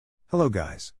Hello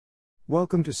guys.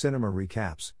 Welcome to Cinema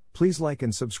Recaps. Please like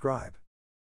and subscribe.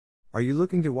 Are you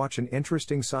looking to watch an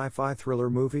interesting sci-fi thriller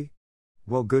movie?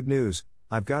 Well, good news,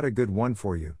 I've got a good one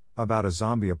for you, about a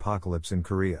zombie apocalypse in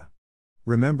Korea.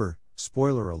 Remember,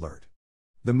 spoiler alert.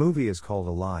 The movie is called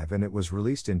Alive and it was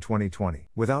released in 2020.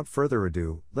 Without further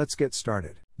ado, let's get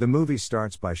started. The movie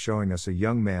starts by showing us a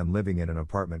young man living in an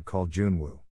apartment called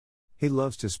Junwoo. He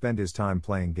loves to spend his time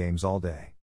playing games all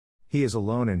day. He is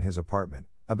alone in his apartment,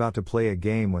 about to play a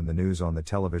game when the news on the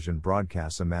television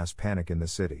broadcasts a mass panic in the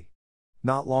city.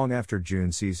 Not long after,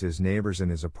 Jun sees his neighbors in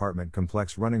his apartment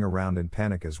complex running around in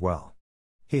panic as well.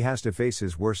 He has to face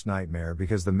his worst nightmare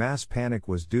because the mass panic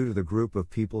was due to the group of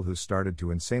people who started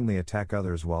to insanely attack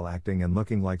others while acting and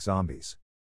looking like zombies.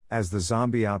 As the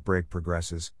zombie outbreak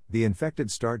progresses, the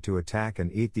infected start to attack and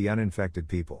eat the uninfected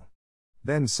people.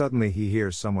 Then suddenly he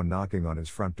hears someone knocking on his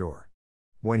front door.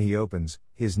 When he opens,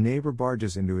 his neighbor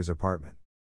barges into his apartment.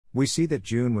 We see that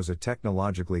Jun was a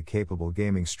technologically capable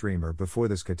gaming streamer before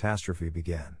this catastrophe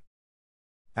began.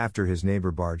 After his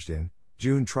neighbor barged in,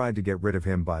 Jun tried to get rid of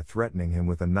him by threatening him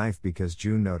with a knife because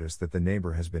Jun noticed that the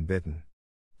neighbor has been bitten.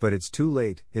 But it's too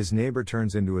late, his neighbor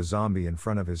turns into a zombie in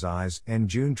front of his eyes and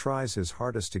Jun tries his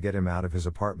hardest to get him out of his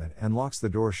apartment and locks the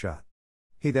door shut.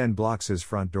 He then blocks his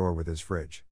front door with his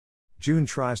fridge. Jun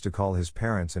tries to call his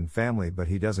parents and family but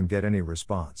he doesn't get any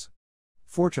response.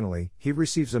 Fortunately, he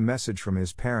receives a message from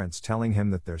his parents telling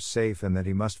him that they're safe and that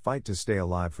he must fight to stay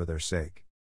alive for their sake.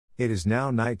 It is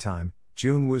now nighttime.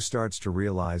 Junwoo starts to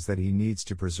realize that he needs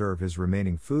to preserve his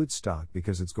remaining food stock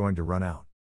because it's going to run out.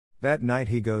 That night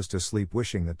he goes to sleep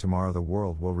wishing that tomorrow the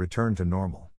world will return to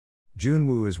normal.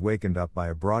 Junwoo is wakened up by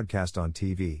a broadcast on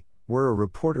TV, where a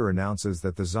reporter announces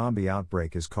that the zombie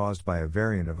outbreak is caused by a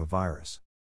variant of a virus.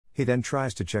 He then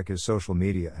tries to check his social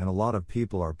media and a lot of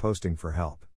people are posting for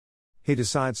help. He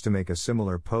decides to make a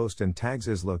similar post and tags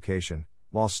his location,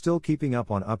 while still keeping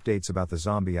up on updates about the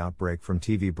zombie outbreak from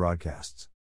TV broadcasts.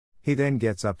 He then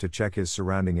gets up to check his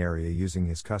surrounding area using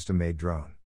his custom-made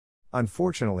drone.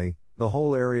 Unfortunately, the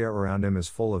whole area around him is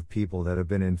full of people that have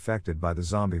been infected by the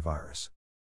zombie virus.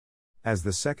 As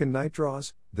the second night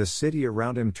draws, the city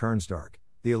around him turns dark,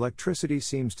 the electricity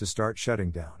seems to start shutting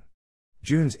down.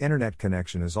 Jun's internet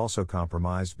connection is also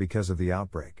compromised because of the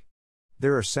outbreak.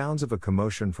 There are sounds of a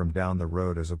commotion from down the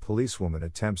road as a policewoman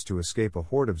attempts to escape a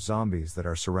horde of zombies that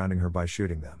are surrounding her by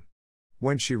shooting them.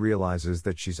 When she realizes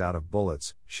that she's out of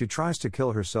bullets, she tries to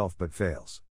kill herself but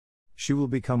fails. She will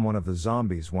become one of the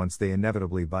zombies once they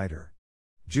inevitably bite her.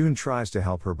 Jun tries to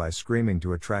help her by screaming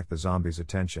to attract the zombies'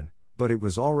 attention, but it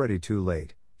was already too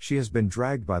late, she has been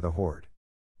dragged by the horde.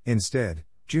 Instead,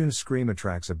 Jun's scream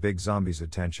attracts a big zombie's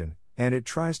attention, and it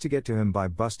tries to get to him by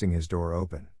busting his door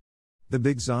open. The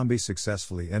big zombie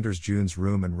successfully enters Jun's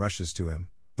room and rushes to him,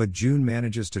 but Jun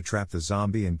manages to trap the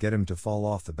zombie and get him to fall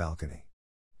off the balcony.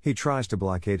 He tries to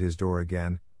blockade his door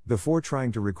again, before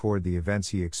trying to record the events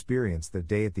he experienced that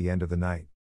day at the end of the night.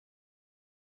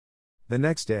 The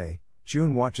next day,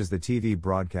 Jun watches the TV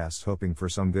broadcasts hoping for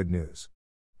some good news.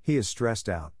 He is stressed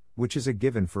out, which is a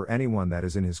given for anyone that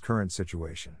is in his current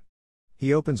situation.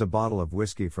 He opens a bottle of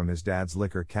whiskey from his dad's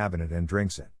liquor cabinet and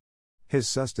drinks it. His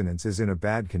sustenance is in a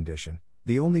bad condition,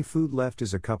 the only food left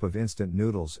is a cup of instant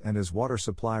noodles and his water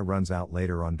supply runs out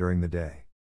later on during the day.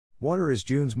 Water is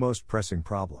Jun's most pressing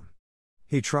problem.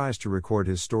 He tries to record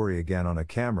his story again on a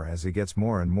camera as he gets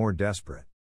more and more desperate.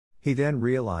 He then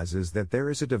realizes that there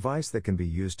is a device that can be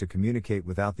used to communicate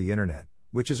without the internet,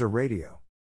 which is a radio.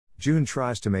 Jun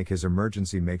tries to make his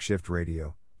emergency makeshift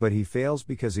radio, but he fails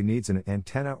because he needs an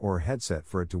antenna or headset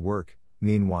for it to work.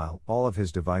 Meanwhile, all of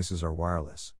his devices are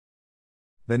wireless.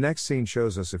 The next scene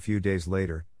shows us a few days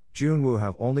later, Junwoo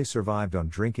have only survived on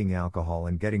drinking alcohol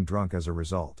and getting drunk as a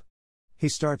result. He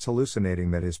starts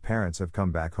hallucinating that his parents have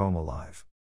come back home alive.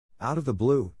 Out of the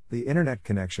blue, the internet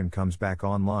connection comes back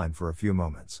online for a few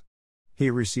moments. He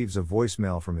receives a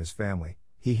voicemail from his family.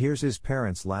 He hears his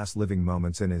parents' last living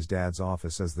moments in his dad's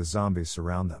office as the zombies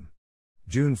surround them.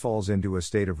 Jun falls into a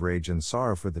state of rage and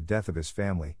sorrow for the death of his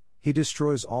family. He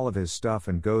destroys all of his stuff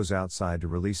and goes outside to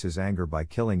release his anger by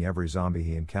killing every zombie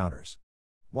he encounters.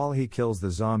 While he kills the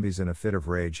zombies in a fit of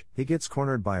rage, he gets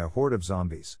cornered by a horde of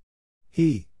zombies.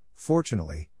 He,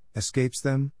 fortunately, escapes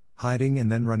them, hiding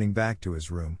and then running back to his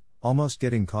room, almost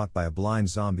getting caught by a blind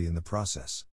zombie in the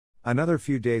process. Another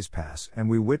few days pass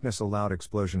and we witness a loud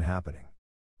explosion happening.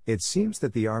 It seems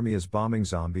that the army is bombing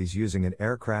zombies using an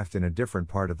aircraft in a different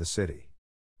part of the city.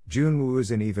 Junwoo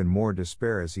is in even more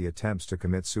despair as he attempts to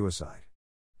commit suicide.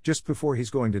 Just before he's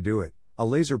going to do it, a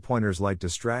laser pointer's light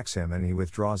distracts him and he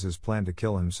withdraws his plan to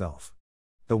kill himself.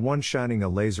 The one shining a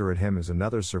laser at him is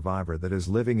another survivor that is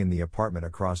living in the apartment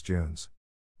across Jun's.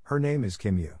 Her name is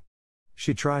Kim Yu.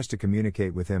 She tries to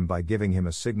communicate with him by giving him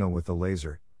a signal with the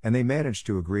laser, and they manage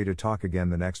to agree to talk again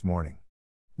the next morning.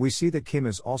 We see that Kim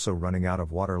is also running out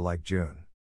of water like June.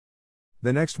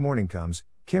 The next morning comes,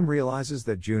 Kim realizes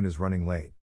that June is running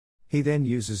late. He then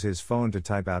uses his phone to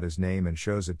type out his name and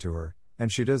shows it to her, and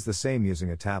she does the same using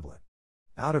a tablet.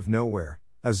 Out of nowhere,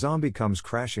 a zombie comes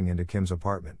crashing into Kim's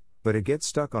apartment, but it gets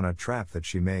stuck on a trap that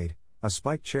she made, a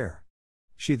spiked chair.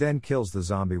 She then kills the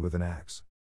zombie with an axe.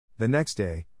 The next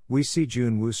day, we see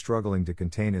Jun-woo struggling to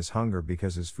contain his hunger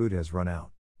because his food has run out.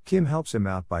 Kim helps him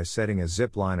out by setting a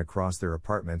zip line across their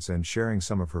apartments and sharing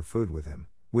some of her food with him,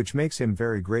 which makes him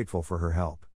very grateful for her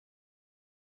help.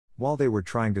 While they were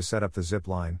trying to set up the zip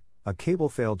line, a cable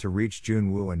failed to reach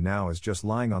Jun-woo and now is just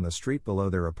lying on the street below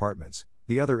their apartments,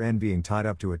 the other end being tied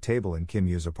up to a table in Kim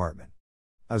Yu's apartment.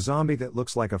 A zombie that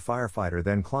looks like a firefighter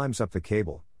then climbs up the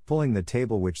cable, pulling the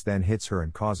table, which then hits her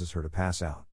and causes her to pass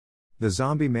out. The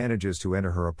zombie manages to enter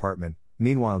her apartment,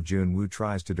 meanwhile Jun-woo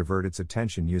tries to divert its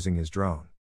attention using his drone.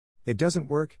 It doesn't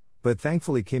work, but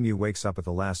thankfully Kim Yu wakes up at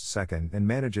the last second and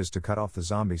manages to cut off the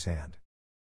zombie's hand.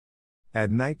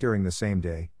 At night during the same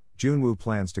day, Jun-woo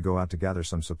plans to go out to gather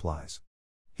some supplies.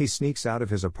 He sneaks out of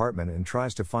his apartment and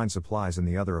tries to find supplies in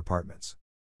the other apartments.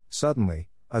 Suddenly,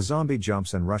 a zombie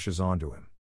jumps and rushes onto him.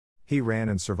 He ran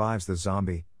and survives the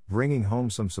zombie, bringing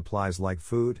home some supplies like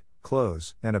food,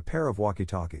 clothes, and a pair of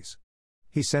walkie-talkies.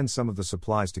 He sends some of the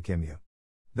supplies to Kim Yu.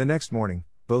 The next morning,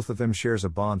 both of them shares a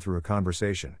bond through a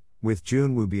conversation, with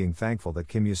Jun-woo being thankful that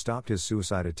Kim Yu stopped his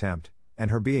suicide attempt, and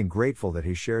her being grateful that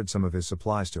he shared some of his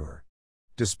supplies to her.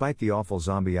 Despite the awful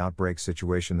zombie outbreak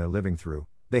situation they're living through,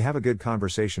 they have a good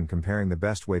conversation comparing the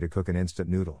best way to cook an instant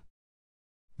noodle.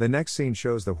 The next scene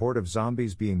shows the horde of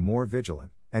zombies being more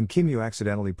vigilant, and Kim Yu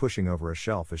accidentally pushing over a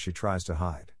shelf as she tries to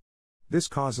hide. This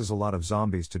causes a lot of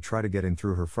zombies to try to get in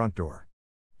through her front door.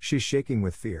 She's shaking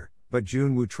with fear, but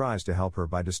Jun-woo tries to help her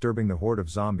by disturbing the horde of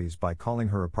zombies by calling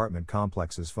her apartment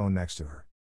complex's phone next to her.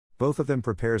 Both of them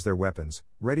prepares their weapons,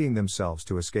 readying themselves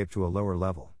to escape to a lower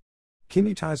level. Kim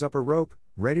Yu ties up a rope,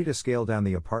 ready to scale down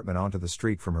the apartment onto the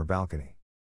street from her balcony.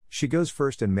 She goes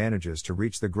first and manages to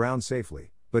reach the ground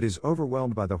safely, but is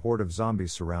overwhelmed by the horde of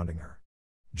zombies surrounding her.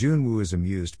 Jun-woo is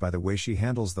amused by the way she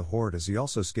handles the horde as he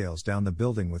also scales down the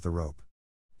building with the rope.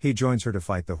 He joins her to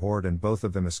fight the horde and both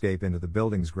of them escape into the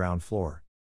building's ground floor.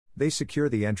 They secure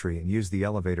the entry and use the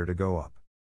elevator to go up.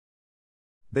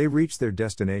 They reach their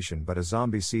destination, but a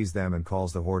zombie sees them and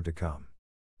calls the horde to come.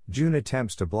 Jun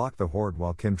attempts to block the horde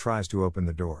while Kim tries to open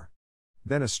the door.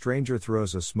 Then a stranger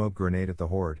throws a smoke grenade at the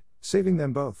horde, saving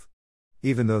them both.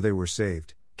 Even though they were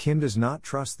saved, Kim does not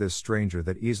trust this stranger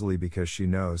that easily because she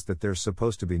knows that there's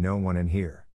supposed to be no one in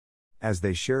here. As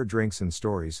they share drinks and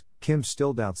stories, Kim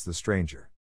still doubts the stranger.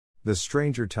 The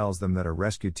stranger tells them that a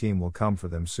rescue team will come for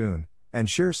them soon, and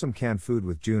shares some canned food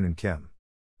with Jun and Kim.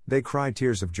 They cry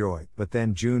tears of joy, but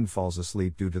then Jun falls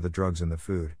asleep due to the drugs in the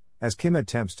food, as Kim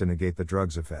attempts to negate the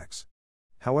drugs' effects.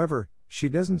 However, she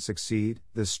doesn't succeed.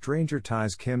 The stranger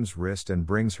ties Kim's wrist and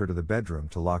brings her to the bedroom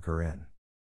to lock her in.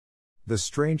 The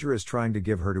stranger is trying to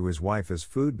give her to his wife as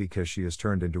food because she has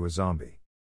turned into a zombie.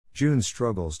 Jun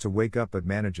struggles to wake up but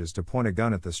manages to point a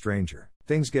gun at the stranger.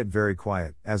 Things get very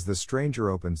quiet as the stranger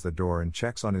opens the door and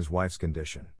checks on his wife's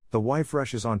condition. The wife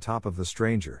rushes on top of the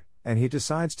stranger, and he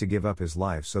decides to give up his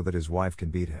life so that his wife can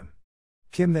beat him.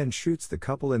 Kim then shoots the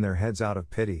couple in their heads out of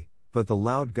pity, but the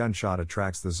loud gunshot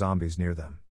attracts the zombies near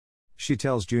them. She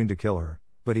tells Jun to kill her,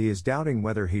 but he is doubting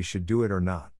whether he should do it or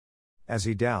not. As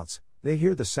he doubts, they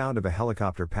hear the sound of a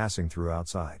helicopter passing through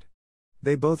outside.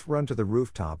 They both run to the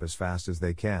rooftop as fast as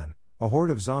they can, a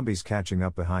horde of zombies catching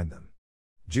up behind them.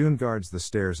 Jun guards the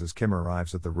stairs as Kim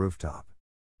arrives at the rooftop.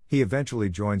 He eventually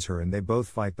joins her and they both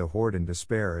fight the horde in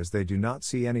despair as they do not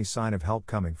see any sign of help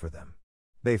coming for them.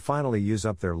 They finally use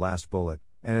up their last bullet,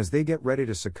 and as they get ready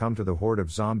to succumb to the horde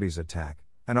of zombies attack,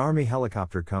 an army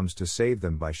helicopter comes to save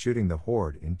them by shooting the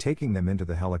horde and taking them into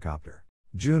the helicopter.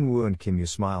 Jun-woo and Kim Yu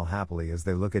smile happily as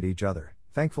they look at each other,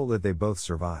 thankful that they both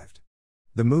survived.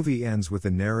 The movie ends with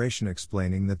the narration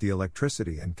explaining that the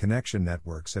electricity and connection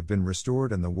networks have been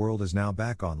restored and the world is now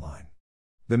back online.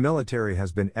 The military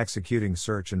has been executing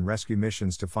search and rescue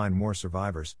missions to find more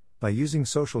survivors, by using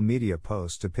social media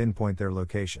posts to pinpoint their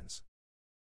locations.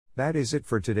 That is it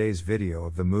for today's video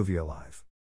of the movie Alive.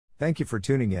 Thank you for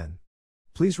tuning in.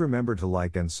 Please remember to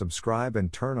like and subscribe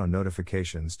and turn on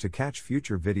notifications to catch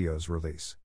future videos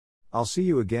release. I'll see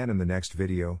you again in the next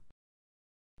video.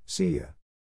 See ya.